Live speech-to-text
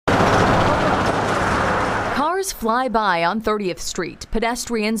Cars fly by on 30th Street.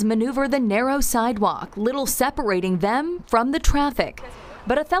 Pedestrians maneuver the narrow sidewalk, little separating them from the traffic.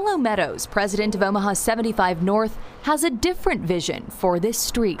 But Othello Meadows, president of Omaha 75 North, has a different vision for this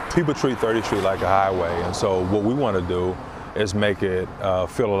street. People treat 30th Street like a highway, and so what we want to do is make it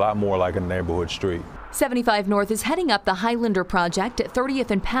feel a lot more like a neighborhood street. 75 North is heading up the Highlander project at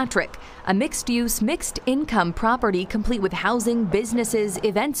 30th and Patrick, a mixed-use, mixed-income property complete with housing, businesses,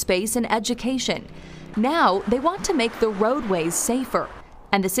 event space, and education. Now they want to make the roadways safer,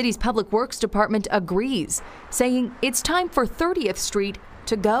 and the city's Public Works Department agrees, saying it's time for 30th Street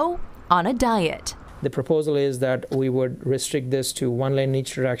to go on a diet. The proposal is that we would restrict this to one lane in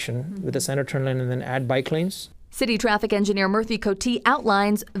each direction with a center turn lane and then add bike lanes. City traffic engineer Murthy Cote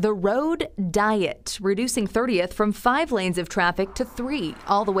outlines the road diet, reducing 30th from 5 lanes of traffic to 3,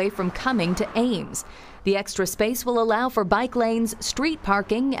 all the way from Cumming to Ames. The extra space will allow for bike lanes, street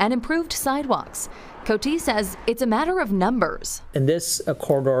parking, and improved sidewalks. Cote says it's a matter of numbers. And this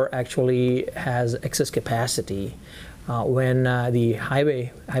corridor actually has excess capacity. When the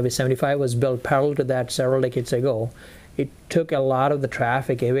Highway 75 was built parallel to that several decades ago, it took a lot of the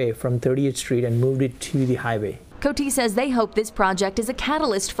traffic away from 30th Street and moved it to the highway. Cote says they hope this project is a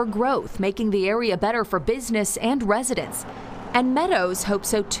catalyst for growth, making the area better for business and residents. And Meadows hope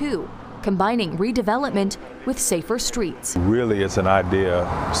so too, combining redevelopment with safer streets. Really, it's an idea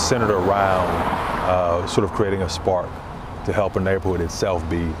centered around sort of creating a spark to help a neighborhood itself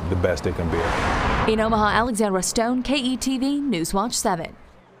be the best it can be. In Omaha, Alexandra Stone, KETV Newswatch 7.